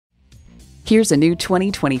Here's a new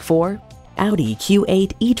 2024 Audi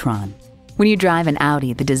Q8 e-tron. When you drive an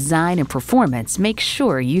Audi, the design and performance make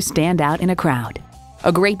sure you stand out in a crowd.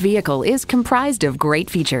 A great vehicle is comprised of great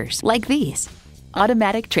features like these: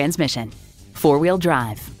 automatic transmission, four-wheel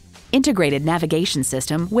drive, integrated navigation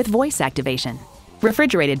system with voice activation,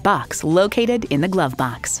 refrigerated box located in the glove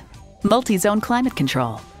box, multi-zone climate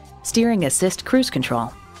control, steering assist cruise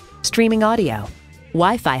control, streaming audio,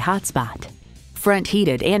 Wi-Fi hotspot, front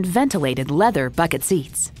heated and ventilated leather bucket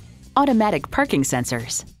seats, automatic parking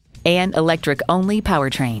sensors, and electric-only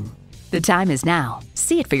powertrain. The time is now.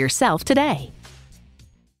 See it for yourself today.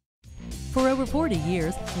 For over 40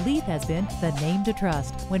 years, Leith has been the name to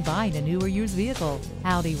trust when buying a new or used vehicle.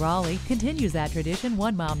 Audi Raleigh continues that tradition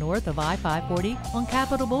 1 mile north of I-540 on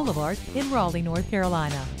Capitol Boulevard in Raleigh, North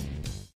Carolina.